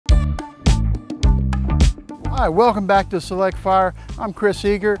Hi, welcome back to Select Fire. I'm Chris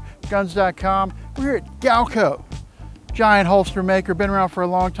Eager, guns.com. We're here at Galco, giant holster maker, been around for a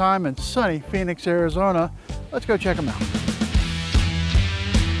long time in sunny Phoenix, Arizona. Let's go check them out.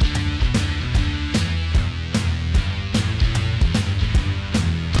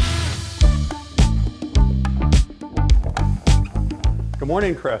 Good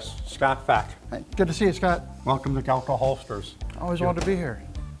morning, Chris. Scott Fack. Hey, good to see you, Scott. Welcome to Galco Holsters. Always wanted to be here.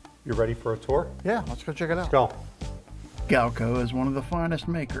 You ready for a tour? Yeah, let's go check it out. Let's go. Galco is one of the finest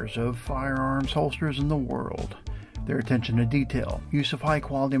makers of firearms holsters in the world. Their attention to detail, use of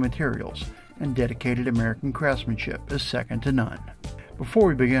high-quality materials, and dedicated American craftsmanship is second to none. Before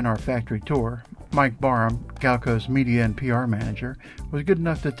we begin our factory tour, Mike Barham, Galco's media and PR manager, was good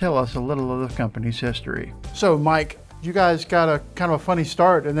enough to tell us a little of the company's history. So, Mike, you guys got a kind of a funny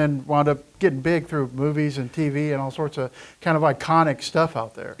start and then wound up getting big through movies and TV and all sorts of kind of iconic stuff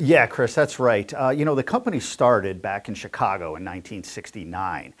out there. Yeah, Chris, that's right. You know, the company started back in Chicago in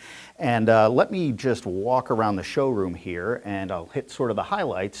 1969. And let me just walk around the showroom here and I'll hit sort of the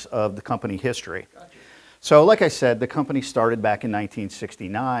highlights of the company history. Gotcha. So like I said, the company started back in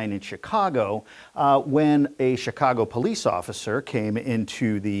 1969 in Chicago when a Chicago police officer came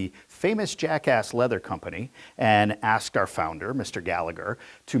into the famous Jackass Leather Company and asked our founder, Mr. Gallagher,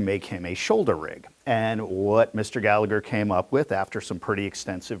 to make him a shoulder rig. And what Mr. Gallagher came up with after some pretty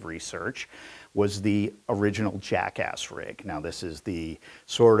extensive research was the original Jackass rig. Now this is the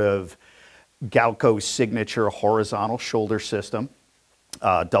sort of Galco signature horizontal shoulder system.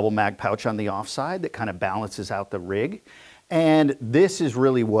 Double mag pouch on the offside that kind of balances out the rig. And this is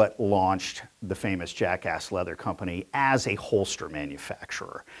really what launched the famous Jackass Leather Company as a holster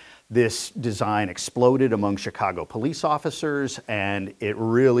manufacturer. This design exploded among Chicago police officers, and it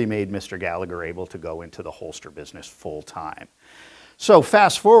really made Mr. Gallagher able to go into the holster business full time. So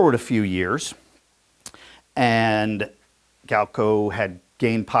fast forward a few years, and Galco had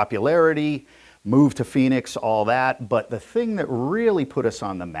gained popularity, moved to Phoenix, all that, but the thing that really put us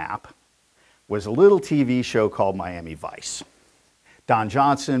on the map was a little TV show called Miami Vice. Don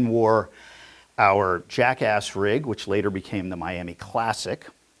Johnson wore our Jackass rig, which later became the Miami Classic,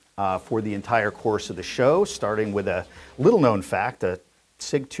 for the entire course of the show, starting with a little known fact, a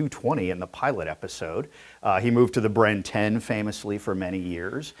SIG 220 in the pilot episode. He moved to the Bren 10 famously for many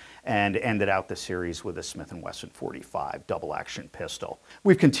years and ended out the series with a Smith & Wesson 45 double action pistol.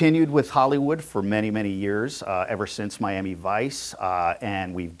 We've continued with Hollywood for many, many years, ever since Miami Vice,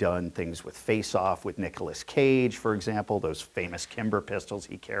 and we've done things with Face Off with Nicolas Cage, for example, those famous Kimber pistols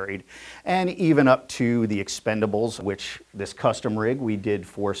he carried, and even up to the Expendables, which this custom rig we did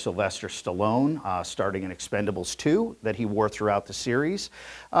for Sylvester Stallone, starting in Expendables 2 that he wore throughout the series.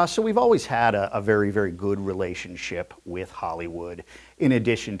 So we've always had a very, very good relationship with Hollywood, in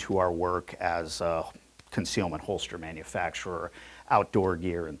addition to our work as a concealment holster manufacturer, outdoor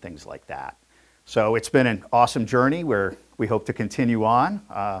gear and things like that. So it's been an awesome journey where we hope to continue on,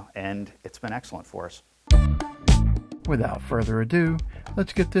 and it's been excellent for us. Without further ado,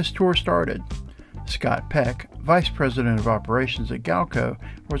 let's get this tour started. Scott Peck, Vice President of Operations at Galco,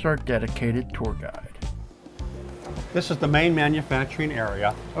 was our dedicated tour guide. This is the main manufacturing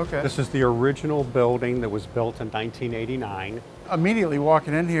area. Okay. This is the original building that was built in 1989. Immediately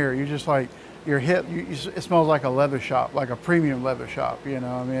walking in here, you just like, your hip, it smells like a leather shop, like a premium leather shop, you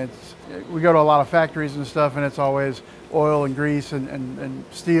know. I mean, we go to a lot of factories and stuff, and it's always oil and grease and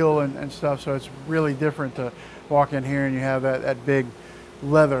steel and stuff, so it's really different to walk in here and you have that big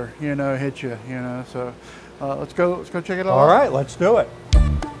leather, you know, hit you, you know. So let's go check it out. All right, let's do it.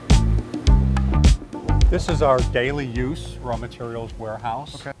 This is our daily use raw materials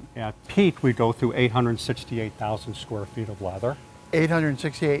warehouse. Okay. At peak, we go through 868,000 square feet of leather.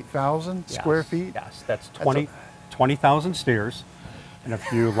 868,000 square feet? Yes, that's 20,000 steers. And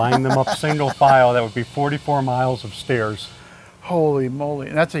if you line them up single file, that would be 44 miles of steers. Holy moly.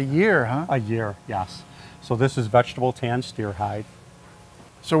 And that's a year, huh? A year, yes. So this is vegetable tan steer hide.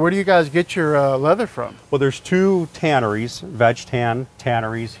 So where do you guys get your leather from? Well, there's two tanneries, veg tan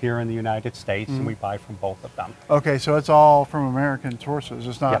tanneries here in the United States, and we buy from both of them. Okay, so it's all from American sources.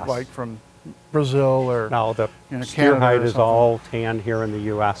 It's not Yes. like from Brazil or No, the steer Canada hide or is something. all tanned here in the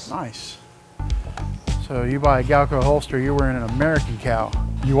U.S. Nice. So you buy a Galco holster, you're wearing an American cow.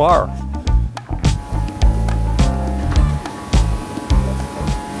 You are.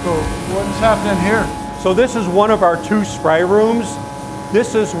 So what's happening here? So this is one of our two spray rooms.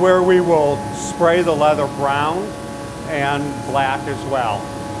 This is where we will spray the leather brown and black as well.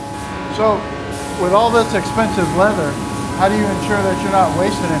 So with all this expensive leather, how do you ensure that you're not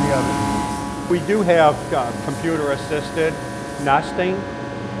wasting any of it? We do have computer assisted nesting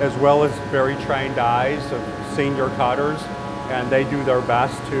as well as very trained eyes of senior cutters, and they do their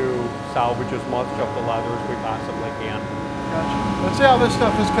best to salvage as much of the leather as we possibly can. Gotcha. Let's see how this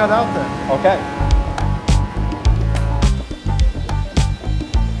stuff is cut out then. Okay.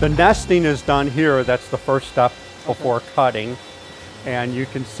 The nesting is done here. That's the first step before cutting. And you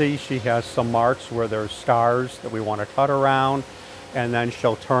can see she has some marks where there's scars that we want to cut around. And then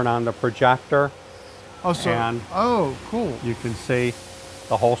she'll turn on the projector. Oh, so, and oh, cool. You can see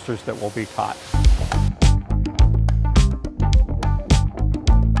the holsters that will be cut.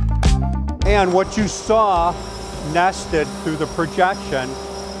 And what you saw nested through the projection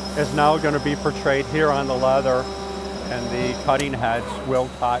is now going to be portrayed here on the leather, and the cutting heads will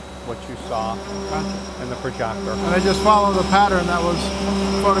cut what you saw in the projector. And they just follow the pattern that was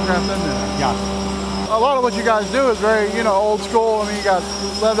photographed in there. Yeah. A lot of what you guys do is very, old school. I mean, you got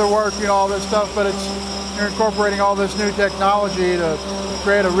leather work, all this stuff, but you're incorporating all this new technology to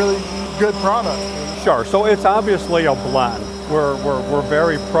create a really good product. Sure. So it's obviously a blend. We're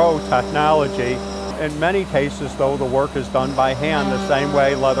very pro technology. In many cases, though, the work is done by hand the same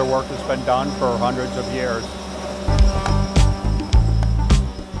way leather work has been done for hundreds of years.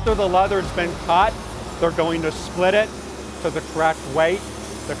 After the leather's been cut, they're going to split it to the correct weight,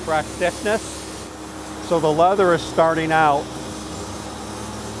 the correct thickness. So the leather is starting out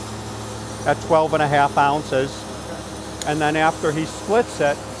at 12.5 ounces, and then after he splits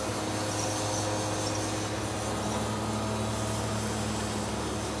it,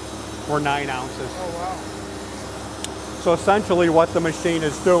 we're 9 ounces. Oh, wow. So essentially what the machine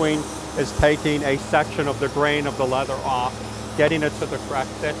is doing is taking a section of the grain of the leather off, getting it to the correct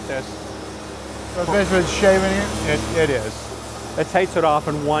thickness. So it's basically shaving it? It is. It takes it off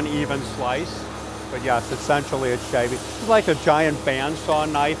in one even slice, but yes, essentially it's shaving. It's like a giant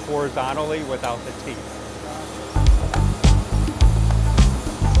bandsaw knife horizontally without the teeth.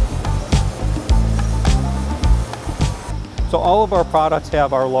 So all of our products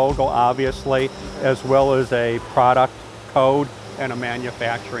have our logo, obviously, as well as a product code and a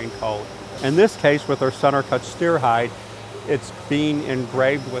manufacturing code. In this case, with our center cut steer hide, it's being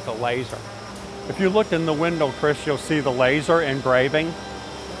engraved with a laser. If you look in the window, Chris, you'll see the laser engraving,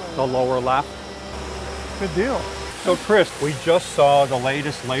 the lower left. Good deal. So Chris, we just saw the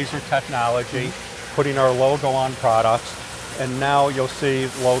latest laser technology, putting our logo on products, and now you'll see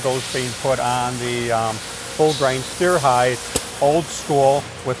logos being put on the full grain steer hide, old school,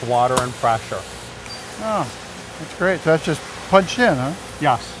 with water and pressure. Oh, that's great. So that's just punched in, huh?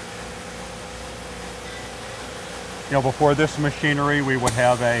 Yes. Before this machinery, we would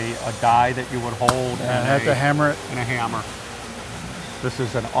have a die that you would hold and have to hammer it. And a hammer. This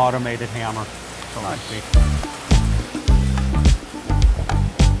is an automated hammer, so to speak.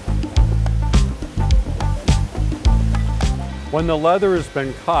 When the leather has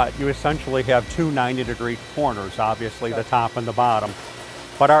been cut, you essentially have two 90-degree corners, obviously the top and the bottom,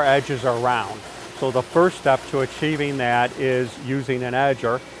 but our edges are round. So the first step to achieving that is using an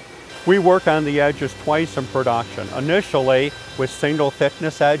edger. We work on the edges twice in production. Initially with single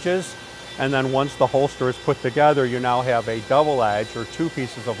thickness edges, and then once the holster is put together, you now have a double edge or two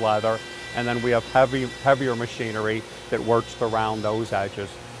pieces of leather, and then we have heavier machinery that works to round those edges.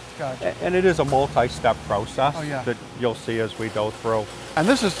 Gotcha. And it is a multi-step process yeah. that you'll see as we go through. And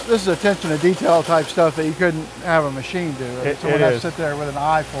this is attention to detail type stuff that you couldn't have a machine do. Someone has to sit there with an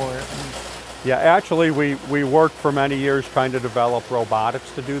eye for it. Yeah, actually we worked for many years trying to develop robotics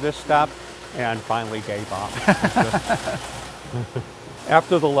to do this step, and finally gave up.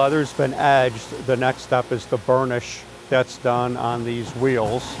 After the leather's been edged, the next step is the burnish. That's done on these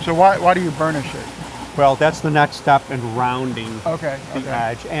wheels. So why do you burnish it? Well, that's the next step in rounding the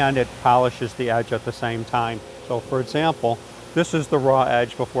edge, and it polishes the edge at the same time. So for example, this is the raw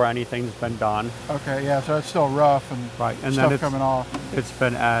edge before anything's been done. Okay, yeah, so it's still rough and, and stuff then coming off. It's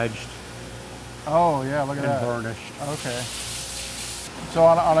been edged. Oh yeah, look at that. And burnished. Okay. So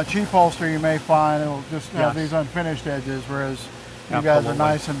on a cheap holster you may find it'll just have these unfinished edges, whereas you guys are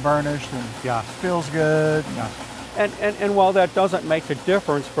nice and burnished and feels good. Yeah. And while that doesn't make a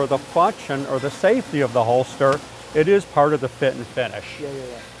difference for the function or the safety of the holster, it is part of the fit and finish. Yeah.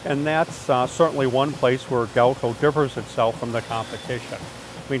 And that's certainly one place where Galco differs itself from the competition.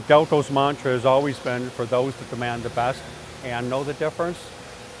 I mean, Galco's mantra has always been for those that demand the best and know the difference.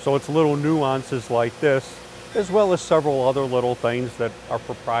 So it's little nuances like this, as well as several other little things that are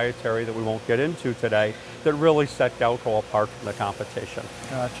proprietary that we won't get into today, that really set Galco apart from the competition.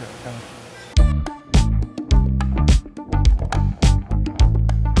 Gotcha.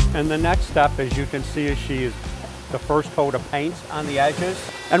 And the next step, as you can see, is the first coat of paint on the edges.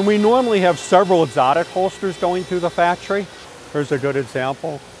 And we normally have several exotic holsters going through the factory. Here's a good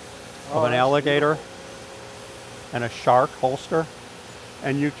example. of an alligator and a shark holster,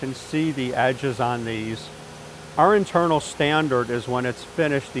 and you can see the edges on these. Our internal standard is when it's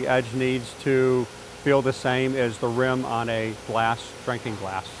finished, the edge needs to feel the same as the rim on a drinking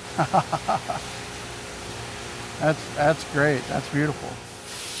glass. That's great. That's beautiful.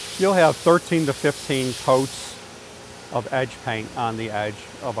 You'll have 13 to 15 coats of edge paint on the edge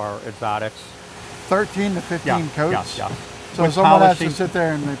of our exotics. 13 to 15 coats? Yeah. So With someone polishing, has to sit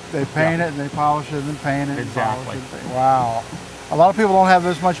there and they paint it and they polish it and paint it Exactly. and polish it. Wow. A lot of people don't have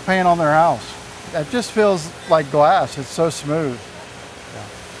this much paint on their house. It just feels like glass. It's so smooth.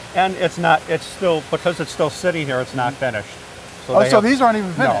 Yeah. And it's still, because it's still sitting here, it's not finished. So these aren't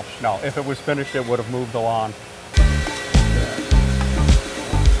even finished? No. If it was finished, it would have moved along.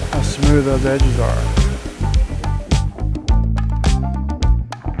 How smooth those edges are.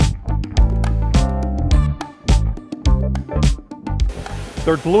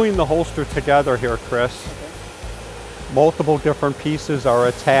 They're gluing the holster together here, Chris. Multiple different pieces are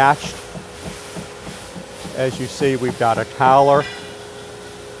attached. As you see, we've got a collar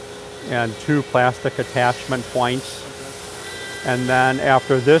and 2 plastic attachment points. And then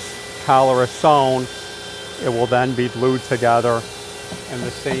after this collar is sewn, it will then be glued together and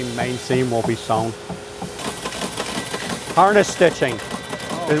the main seam will be sewn. Harness stitching.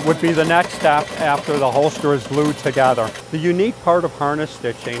 It would be the next step after the holster is glued together. The unique part of harness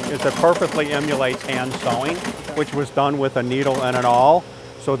stitching is it perfectly emulates hand sewing, which was done with a needle and an awl,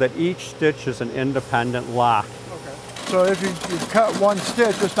 so that each stitch is an independent lock. Okay. So if you cut one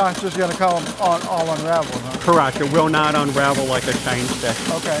stitch, it's not just going to come all unravel, huh? Correct. It will not unravel like a chain stitch.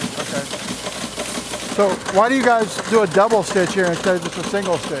 Okay. So why do you guys do a double stitch here instead of just a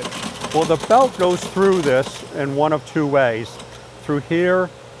single stitch? Well, the belt goes through this in one of 2 ways. Through here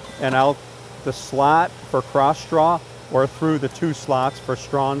and out the slot for cross draw, or through the 2 slots for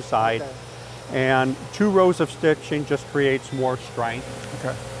strong side. Okay. And 2 rows of stitching just creates more strength.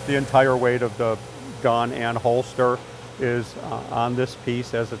 Okay. The entire weight of the gun and holster is on this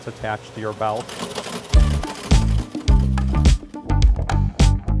piece as it's attached to your belt.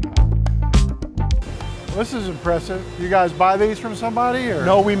 This is impressive. You guys buy these from somebody, or?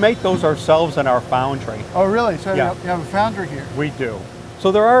 No, we make those ourselves in our foundry. Oh, really? So Yeah. you have a foundry here? We do.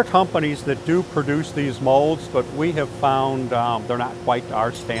 So there are companies that do produce these molds, but we have found they're not quite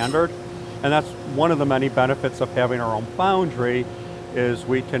our standard. And that's one of the many benefits of having our own foundry, is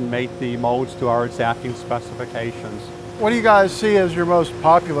we can make the molds to our exacting specifications. What do you guys see as your most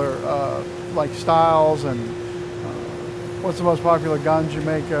popular like styles, and what's the most popular guns you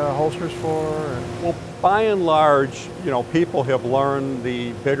make holsters for? Well, by and large, people have learned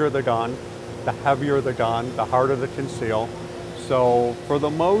the bigger the gun, the heavier the gun, the harder to conceal. So for the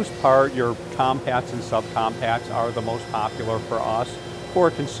most part, your compacts and subcompacts are the most popular for us for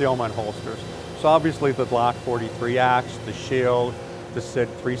concealment holsters. So obviously the Glock 43X, the Shield, the SIG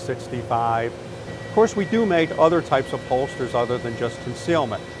 365. Of course, we do make other types of holsters other than just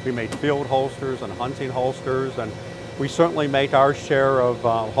concealment. We make field holsters and hunting holsters, and we certainly make our share of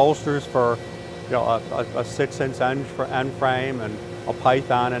holsters for a 6-inch end frame and a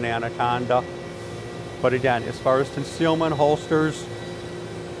Python and Anaconda. But again, as far as concealment holsters,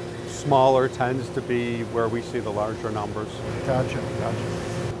 smaller tends to be where we see the larger numbers. Gotcha.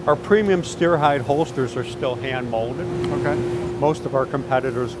 Our premium steer hide holsters are still hand molded. Okay. Most of our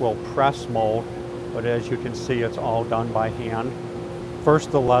competitors will press mold, but as you can see, it's all done by hand.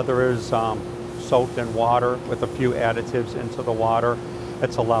 First, the leather is soaked in water with a few additives into the water.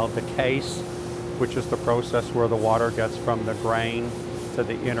 It's allowed to case, which is the process where the water gets from the grain to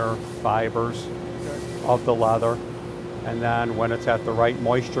the inner fibers of the leather. And then when it's at the right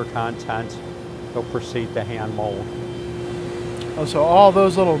moisture content, they'll proceed to hand mold. Oh, so all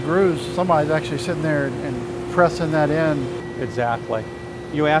those little grooves, somebody's actually sitting there and pressing that in. Exactly.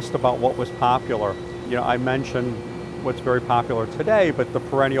 You asked about what was popular. I mentioned what's very popular today, but the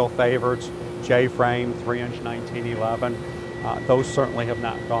perennial favorites, J-frame, 3-inch 1911, those certainly have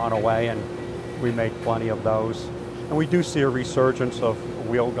not gone away, and we make plenty of those. And we do see a resurgence of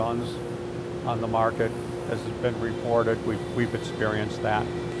wheel guns on the market, as has been reported. We've experienced that.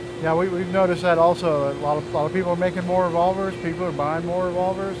 Yeah, we've noticed that also. A lot of people are making more revolvers. People are buying more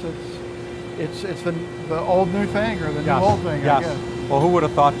revolvers. It's the old new thing, or the new old thing. Yes. I guess. Well, who would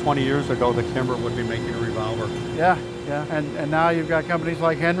have thought 20 years ago that Kimber would be making a revolver? Yeah. And now you've got companies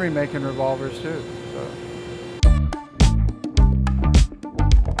like Henry making revolvers too. So.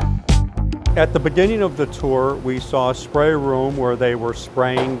 At the beginning of the tour, we saw a spray room where they were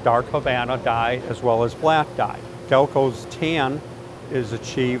spraying dark Havana dye as well as black dye. Galco's tan is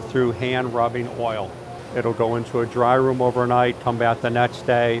achieved through hand rubbing oil. It'll go into a dry room overnight, come back the next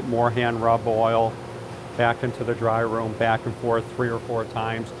day, more hand rub oil, back into the dry room, back and forth 3 or 4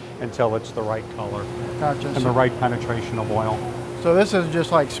 times until it's the right color. Gotcha. And the right penetration of oil. So this is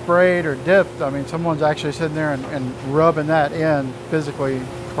just like sprayed or dipped. I mean, someone's actually sitting there and rubbing that in physically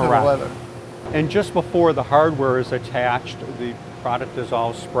to the leather. And just before the hardware is attached, the product is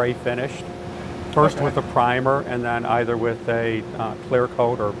all spray finished. First with a primer, and then either with a clear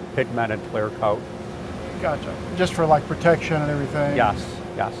coat or pigmented clear coat. Gotcha. Just for like protection and everything? Yes,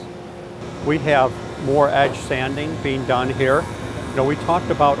 yes. We have more edge sanding being done here. You know, we talked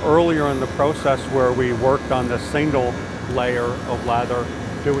about earlier in the process where we worked on the single layer of leather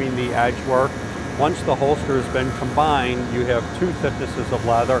doing the edge work. Once the holster has been combined, you have 2 thicknesses of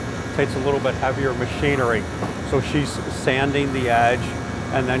leather. It takes a little bit heavier machinery. So she's sanding the edge,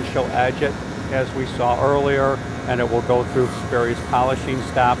 and then she'll edge it as we saw earlier, and it will go through various polishing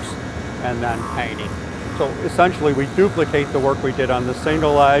steps and then painting. So essentially we duplicate the work we did on the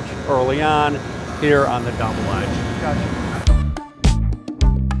single edge early on here on the double edge. Gotcha.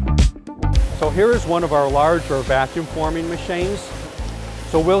 So here is one of our larger vacuum forming machines.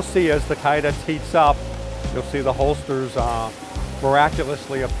 So we'll see as the Kydex heats up, you'll see the holsters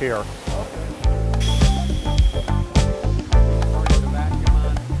miraculously appear.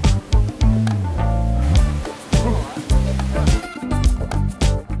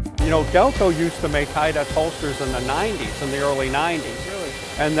 You know, Galco used to make Kydex holsters in the 90s, in the early 90s. Really?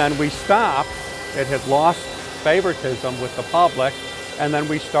 And then we stopped. It had lost favoritism with the public. And then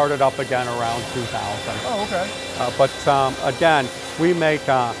we started up again around 2000. Oh, okay. But again, we make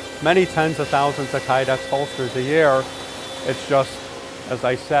many tens of thousands of Kydex holsters a year. It's just, as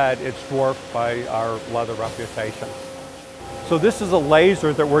I said, it's dwarfed by our leather reputation. So this is a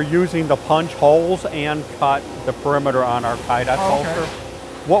laser that we're using to punch holes and cut the perimeter on our Kydex holster.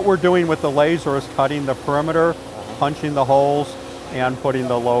 What we're doing with the laser is cutting the perimeter, punching the holes, and putting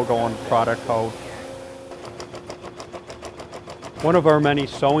the logo and product code. One of our many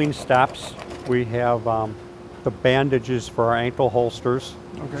sewing steps, we have the bandages for our ankle holsters.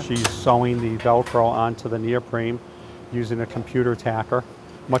 Okay. She's sewing the Velcro onto the neoprene using a computer tacker,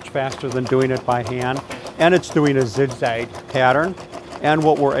 much faster than doing it by hand. And it's doing a zigzag pattern. And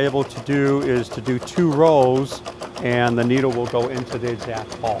what we're able to do is to do 2 rows, and the needle will go into the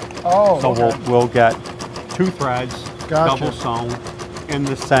exact hole. Oh, so okay. we'll get 2 threads, Gotcha. double sewn, in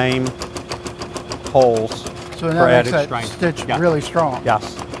the same holes. So that makes that stitch really strong.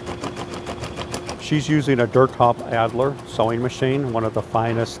 Yes. She's using a Dirt Cup Adler sewing machine, one of the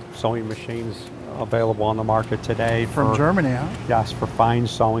finest sewing machines available on the market today. From Germany, huh? Yes, for fine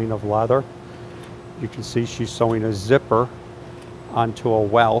sewing of leather. You can see she's sewing a zipper onto a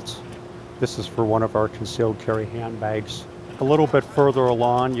welt. This is for one of our concealed carry handbags. A little bit further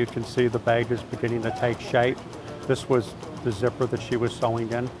along, you can see the bag is beginning to take shape. This was the zipper that she was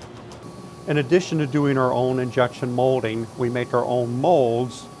sewing in. In addition to doing our own injection molding, we make our own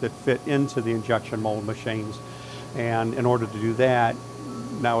molds that fit into the injection mold machines. And in order to do that,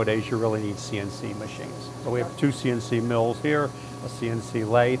 nowadays you really need CNC machines. So we have 2 CNC mills here, a CNC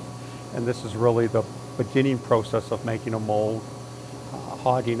lathe, and this is really the beginning process of making a mold,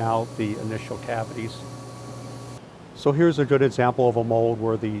 hogging out the initial cavities. So here's a good example of a mold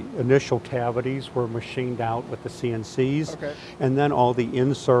where the initial cavities were machined out with the CNCs. Okay. And then all the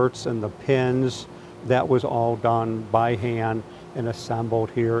inserts and the pins, that was all done by hand and assembled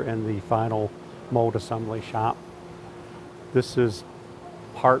here in the final mold assembly shop. This is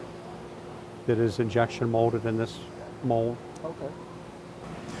part that is injection molded in this mold. Okay.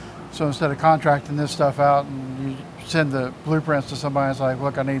 So instead of contracting this stuff out and you send the blueprints to somebody, it's like,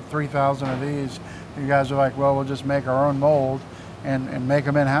 look, I need 3,000 of these. You guys are like, well, we'll just make our own mold and make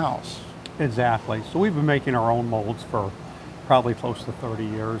them in-house. Exactly. So we've been making our own molds for probably close to 30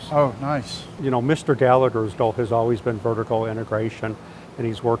 years. Oh, nice. You know, Mr. Gallagher's goal has always been vertical integration, and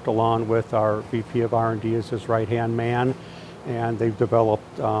he's worked along with our VP of R&D as his right-hand man, and they've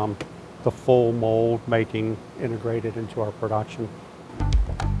developed the full mold making integrated into our production.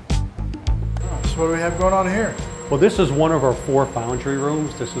 So what do we have going on here? Well, this is one of our 4 foundry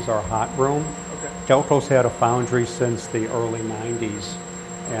rooms. This is our hot room. Galco's had a foundry since the early 90s,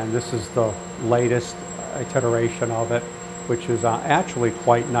 and this is the latest iteration of it, which is actually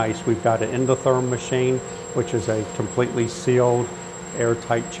quite nice. We've got an endotherm machine, which is a completely sealed,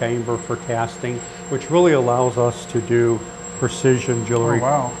 airtight chamber for casting, which really allows us to do precision jewelry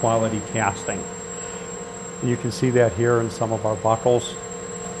quality casting. And you can see that here in some of our buckles.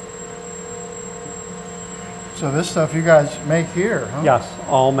 So this stuff you guys make here, huh? Yes,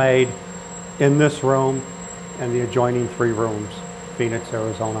 all made in this room and the adjoining 3 rooms, Phoenix,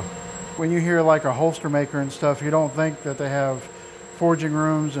 Arizona. when you hear like a holster maker and stuff, you don't think that they have forging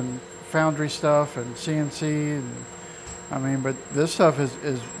rooms and foundry stuff and CNC, and I mean, but this stuff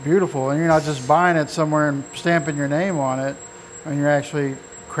is beautiful, and you're not just buying it somewhere and stamping your name on it, and you're actually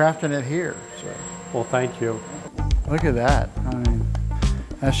crafting it here. So. Well, thank you. Look at that. I mean,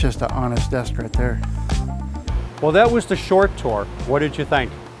 that's just an honest desk right there. Well, that was the short tour. What did you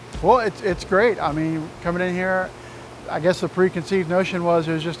think? Well, it's great. I mean, coming in here, I guess the preconceived notion was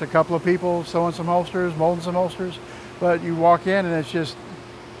there's just a couple of people sewing some holsters, molding some holsters, but you walk in and it's just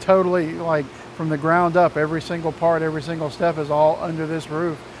totally like from the ground up. Every single part, every single step is all under this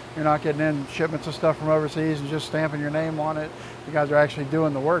roof. You're not getting in shipments of stuff from overseas and just stamping your name on it. You guys are actually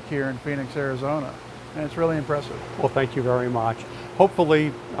doing the work here in Phoenix, Arizona, and it's really impressive. Well, thank you very much.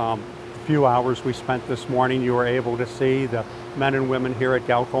 Hopefully, the few hours we spent this morning, you were able to see the men and women here at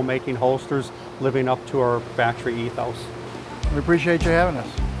Galco making holsters, living up to our factory ethos. We appreciate you having us.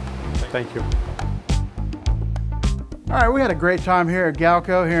 Thank you. All right, we had a great time here at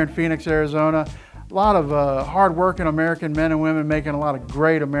Galco here in Phoenix, Arizona. A lot of hard-working American men and women making a lot of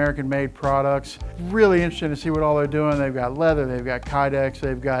great American-made products. Really interesting to see what all they're doing. They've got leather, they've got Kydex,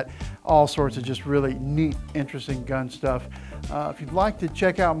 they've got all sorts of just really neat, interesting gun stuff. If you'd like to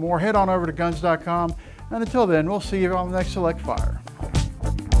check out more, head on over to guns.com. And until then, we'll see you on the next Select Fire.